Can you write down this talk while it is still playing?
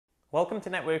Welcome to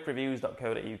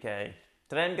networkreviews.co.uk.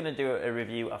 Today I'm going to do a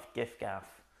review of GiffGaff.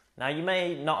 Now you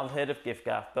may not have heard of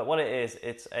GiffGaff, but what it is,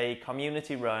 it's a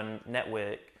community-run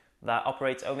network that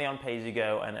operates only on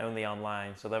pay-as-you-go and only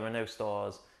online, so there are no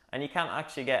stores. And you can't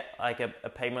actually get like a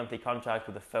pay monthly contract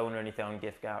with a phone or anything on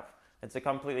GiffGaff. It's a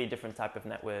completely different type of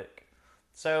network.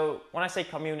 So when I say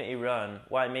community-run,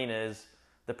 what I mean is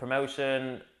the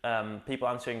promotion, people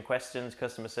answering questions,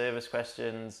 customer service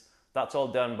questions, that's all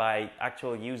done by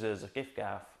actual users of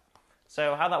GiffGaff.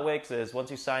 So how that works is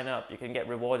once you sign up, you can get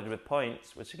rewarded with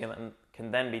points, which can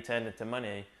then be turned into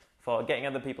money for getting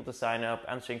other people to sign up,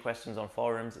 answering questions on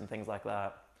forums and things like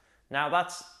that. Now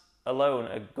that's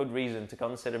alone a good reason to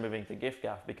consider moving to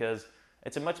GiffGaff because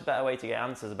it's a much better way to get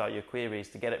answers about your queries,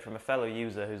 to get it from a fellow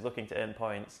user who's looking to earn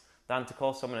points, than to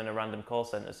call someone in a random call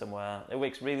center somewhere. It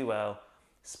works really well,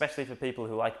 especially for people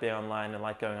who like being online and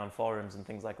like going on forums and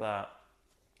things like that.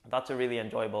 That's a really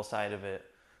enjoyable side of it.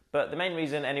 But the main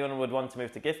reason anyone would want to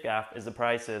move to GiffGaff is the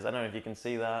prices. I don't know if you can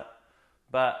see that,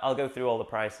 but I'll go through all the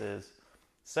prices.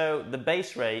 So the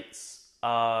base rates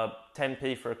are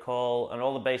 10p for a call, and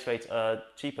all the base rates are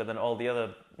cheaper than all the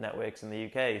other networks in the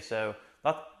UK. So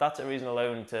that's a reason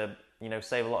alone to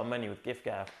save a lot of money with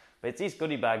GiffGaff. But it's these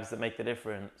goodie bags that make the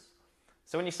difference.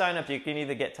 So when you sign up, you can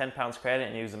either get £10 credit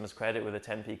and use them as credit with the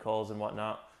 10p calls and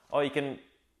whatnot, or you can,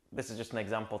 this is just an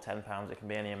example, £10, it can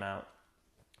be any amount.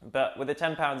 But with the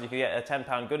 £10, you can get a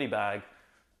 £10 goodie bag,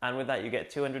 and with that you get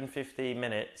 250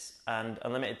 minutes and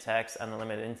unlimited text and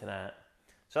unlimited internet.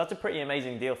 So that's a pretty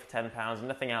amazing deal for £10,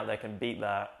 nothing out there can beat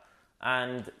that.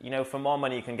 And for more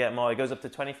money you can get more, it goes up to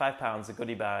 £25 the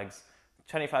goodie bags.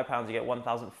 £25 you get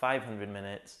 1,500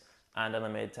 minutes and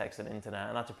unlimited text and internet,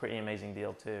 and that's a pretty amazing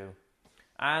deal too.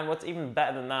 And what's even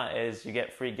better than that is you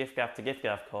get free GiffGaff to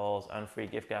GiffGaff calls and free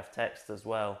GiffGaff text as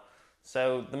well.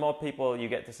 So the more people you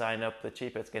get to sign up, the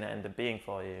cheaper it's going to end up being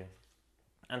for you.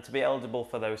 And to be eligible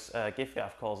for those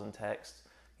GiffGaff calls and texts,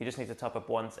 you just need to top up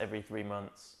once every 3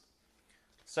 months.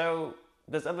 So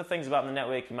there's other things about the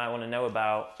network you might want to know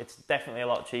about. It's definitely a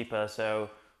lot cheaper, so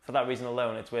for that reason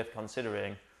alone, it's worth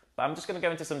considering. But I'm just going to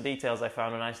go into some details I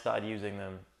found when I started using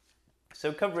them.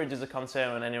 So coverage is a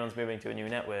concern when anyone's moving to a new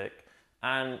network.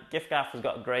 And GiffGaff has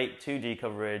got great 2G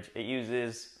coverage. It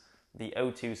uses the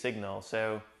O2 signal.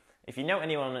 So if you know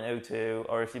anyone on O2,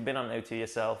 or if you've been on O2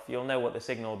 yourself, you'll know what the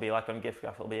signal will be like on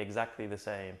GiffGaff. It'll be exactly the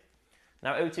same.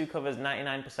 Now O2 covers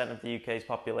 99% of the UK's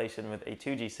population with a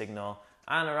 2G signal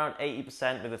and around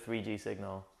 80% with a 3G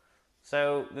signal.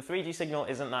 So the 3G signal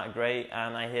isn't that great,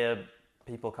 and I hear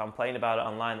people complain about it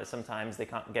online that sometimes they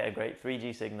can't get a great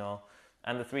 3G signal,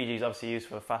 and the 3G is obviously used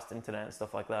for fast internet and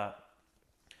stuff like that.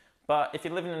 But if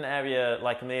you live in an area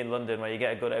like me in London where you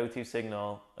get a good O2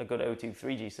 signal, a good O2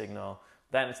 3G signal,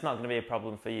 then it's not going to be a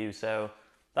problem for you. So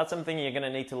that's something you're going to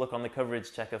need to look on the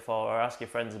coverage checker for, or ask your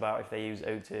friends about if they use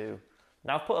O2.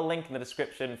 Now I've put a link in the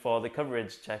description for the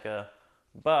coverage checker,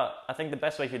 but I think the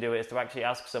best way to do it is to actually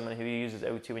ask someone who uses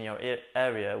O2 in your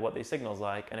area what the signal's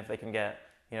like, and if they can get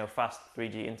fast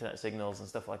 3G internet signals and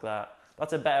stuff like that.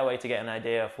 That's a better way to get an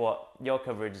idea of what your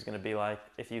coverage is going to be like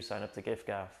if you sign up to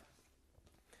GiffGaff.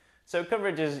 So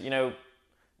coverage is,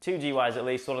 2G wise at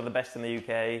least, one of the best in the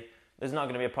UK. There's not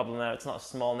going to be a problem there. It's not a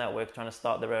small network trying to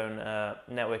start their own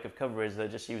network of coverage. They're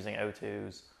just using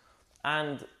O2s.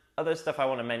 And other stuff I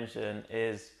want to mention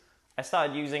is I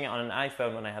started using it on an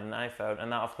iPhone when I had an iPhone, and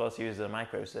that of course uses a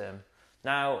micro SIM.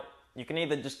 Now, you can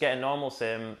either just get a normal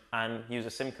SIM and use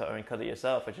a SIM cutter and cut it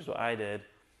yourself, which is what I did,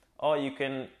 or you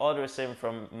can order a SIM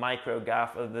from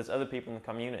MicroGaff, or there's other people in the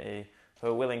community who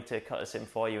are willing to cut a SIM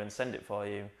for you and send it for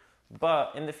you.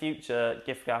 But in the future,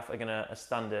 GiffGaff are going to, as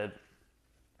standard,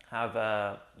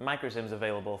 have micro SIMs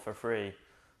available for free.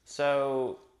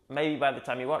 So maybe by the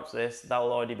time you watch this, that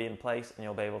will already be in place and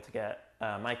you'll be able to get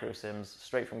micro SIMs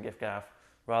straight from GiffGaff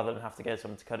rather than have to get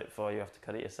someone to cut it for you, have to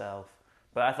cut it yourself.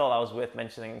 But I thought that was worth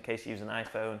mentioning in case you use an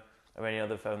iPhone or any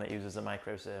other phone that uses a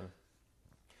micro SIM.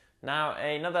 Now,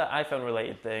 another iPhone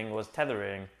related thing was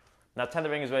tethering. Now,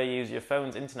 tethering is where you use your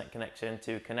phone's internet connection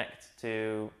to connect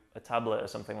to a tablet or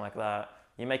something like that.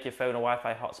 You make your phone a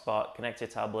Wi-Fi hotspot, connect your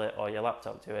tablet or your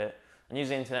laptop to it, and use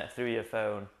the internet through your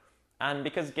phone. And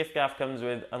because GiffGaff comes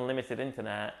with unlimited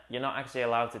internet, you're not actually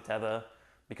allowed to tether,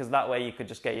 because that way you could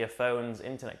just get your phone's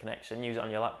internet connection, use it on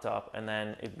your laptop, and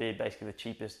then it'd be basically the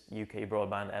cheapest UK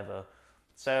broadband ever.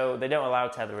 So they don't allow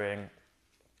tethering.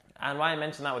 And why I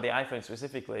mention that with the iPhone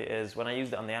specifically is when I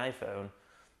used it on the iPhone,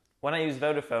 when I used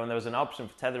Vodafone, there was an option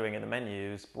for tethering in the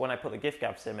menus, but when I put the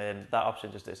GiffGaff SIM in, that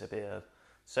option just disappeared.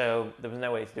 So there was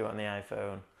no way to do it on the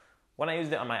iPhone. When I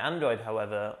used it on my Android,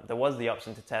 however, there was the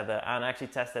option to tether, and I actually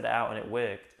tested it out and it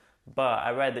worked. but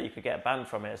I read that you could get banned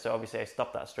from it, so obviously I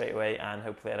stopped that straight away, and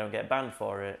hopefully I don't get banned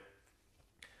for it.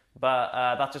 But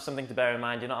that's just something to bear in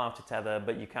mind. You're not have to tether,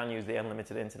 but you can use the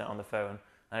unlimited internet on the phone,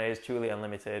 and it is truly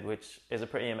unlimited, which is a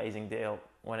pretty amazing deal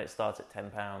when it starts at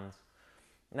 £10.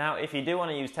 Now, if you do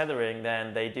want to use tethering,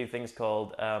 then they do things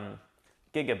called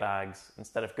gigabags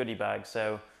instead of goodie bags.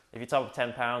 So if you top up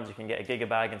 £10, you can get a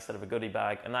gigabag instead of a goodie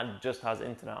bag, and that just has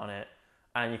internet on it,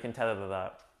 and you can tether to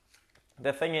that.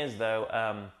 The thing is, though,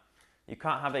 you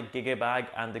can't have a gigabag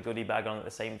and a goodie bag on at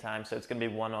the same time, so it's going to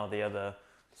be one or the other.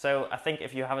 So I think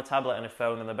if you have a tablet and a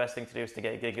phone, then the best thing to do is to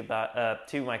get a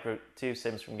two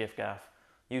SIMs from GiffGaff.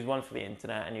 Use one for the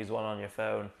internet and use one on your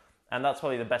phone. And that's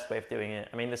probably the best way of doing it.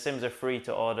 I mean, the SIMs are free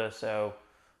to order, so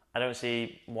I don't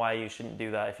see why you shouldn't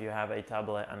do that if you have a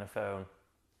tablet and a phone.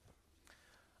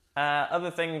 Other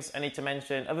things I need to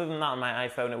mention, other than that on my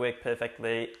iPhone, it worked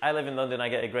perfectly. I live in London, I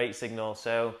get a great signal,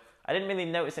 so I didn't really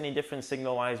notice any difference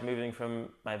signal-wise moving from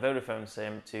my Vodafone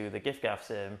SIM to the GiffGaff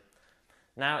SIM.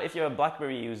 Now, if you're a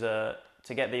BlackBerry user,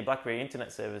 to get the BlackBerry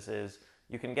internet services,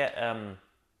 you can get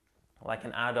like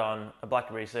an add-on, a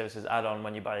BlackBerry services add-on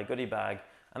when you buy a goodie bag,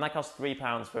 and that costs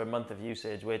 £3 for a month of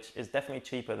usage, which is definitely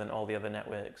cheaper than all the other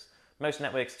networks. Most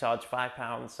networks charge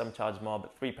 £5, some charge more,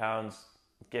 but £3,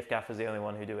 GiffGaff is the only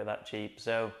one who do it that cheap.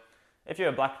 So if you're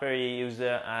a BlackBerry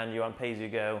user and you're on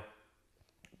pay-as-you-go,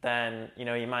 then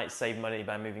you might save money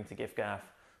by moving to GiffGaff.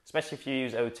 Especially if you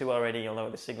use O2 already, you'll know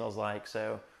what the signal's like,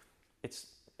 so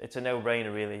it's a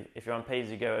no-brainer really. If you're on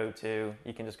pay-as-you-go O2,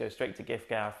 you can just go straight to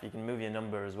GiffGaff, you can move your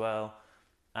number as well,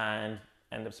 and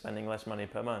end up spending less money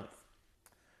per month.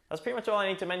 That's pretty much all I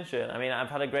need to mention. I mean, I've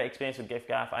had a great experience with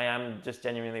GiffGaff. I am just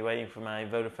genuinely waiting for my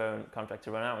Vodafone contract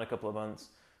to run out in a couple of months,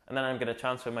 and then I'm going to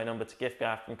transfer my number to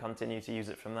GiffGaff and continue to use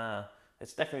it from there.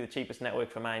 It's definitely the cheapest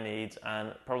network for my needs,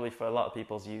 and probably for a lot of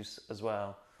people's use as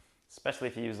well. Especially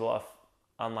if you use a lot of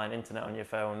online internet on your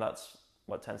phone, that's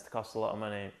what tends to cost a lot of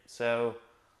money. So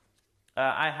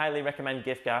I highly recommend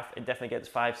GiffGaff. It definitely gets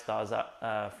 5 stars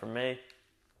from me.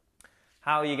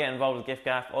 How you get involved with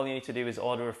GiffGaff? All you need to do is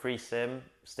order a free SIM,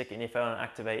 stick it in your phone and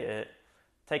activate it.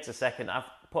 Takes a second. I've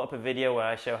put up a video where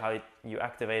I show how you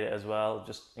activate it as well,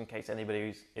 just in case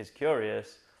anybody is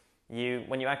curious.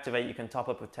 When you activate, you can top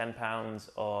up with £10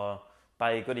 or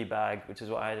buy a goodie bag, which is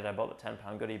what I did. I bought the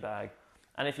 £10 goodie bag.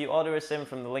 And if you order a SIM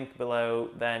from the link below,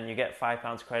 then you get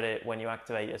 £5 credit when you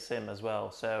activate your SIM as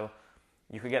well. So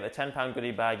you could get the £10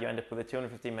 goodie bag, you end up with a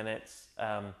 250 minutes,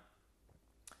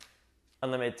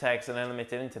 unlimited text and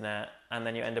unlimited internet, and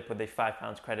then you end up with a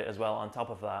 £5 credit as well on top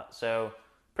of that. So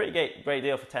pretty great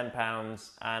deal for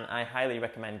 £10, and I highly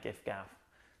recommend GiffGaff.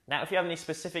 Now, if you have any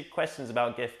specific questions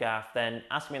about GiffGaff, then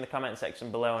ask me in the comment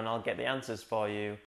section below and I'll get the answers for you.